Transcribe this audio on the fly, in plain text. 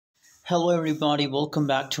Hello everybody, welcome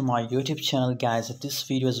back to my YouTube channel guys. This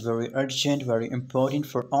video is very urgent, very important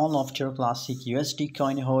for all of TerraclassicUSD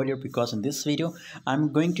coin holder, because in this video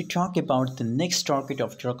I'm going to talk about the next target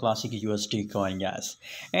of TerraclassicUSD coin guys.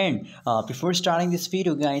 And before starting this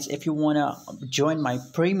video guys, if you wanna join my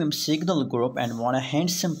premium signal group and want a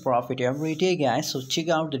handsome profit every day guys, so check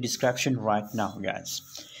out the description right now guys.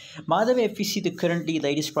 By the way, if we see the currently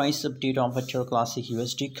latest price update of a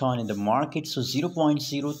TerraclassicUSD coin in the market, so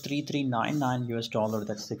 0.03399 US dollar,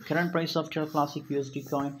 that's the current price of TerraclassicUSD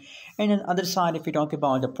coin. And on the other side, if we talk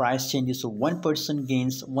about the price changes, so 1%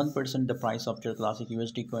 gains 1% the price of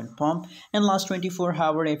TerraclassicUSD coin pump. And last 24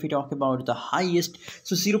 hours, if we talk about the highest,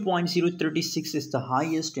 so 0.036 is the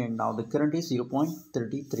highest, and now the current is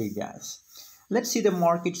 0.33 guys. Let's see the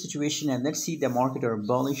market situation, and let's see the market are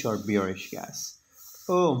bullish or bearish guys.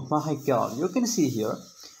 Oh my god, you can see here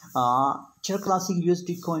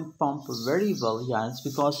TerraclassicUSD coin pump very well guys,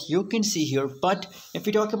 because you can see here. But if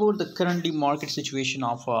we talk about the currently market situation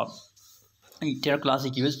of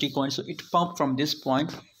TerraclassicUSD coin, so it pumped from this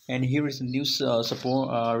point, and here is the new support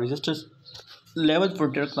resistance level for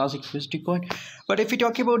TerraclassicUSD coin. But if we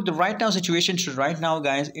talk about the right now situation, so right now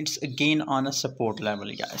guys, it's again on a support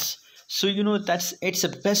level guys. So you know it's the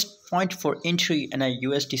best point for entry in a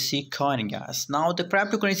USTC coin guys. Now the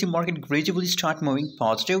cryptocurrency market gradually start moving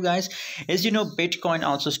positive guys. As you know, Bitcoin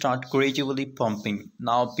also start gradually pumping.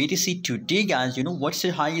 Now BTC today guys, you know what's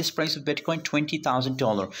the highest price of Bitcoin?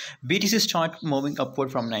 $20,000. BTC start moving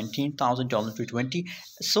upward from $19,000 to 20.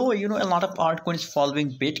 So you know a lot of altcoins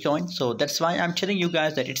following Bitcoin. So that's why I'm telling you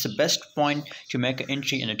guys that it's the best point to make an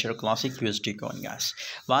entry in a TerraclassicUSD coin guys.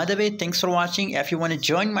 By the way, thanks for watching. If you want to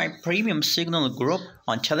join my premium signal group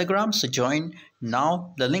on Telegram, so join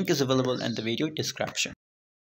now. The link is available in the video description.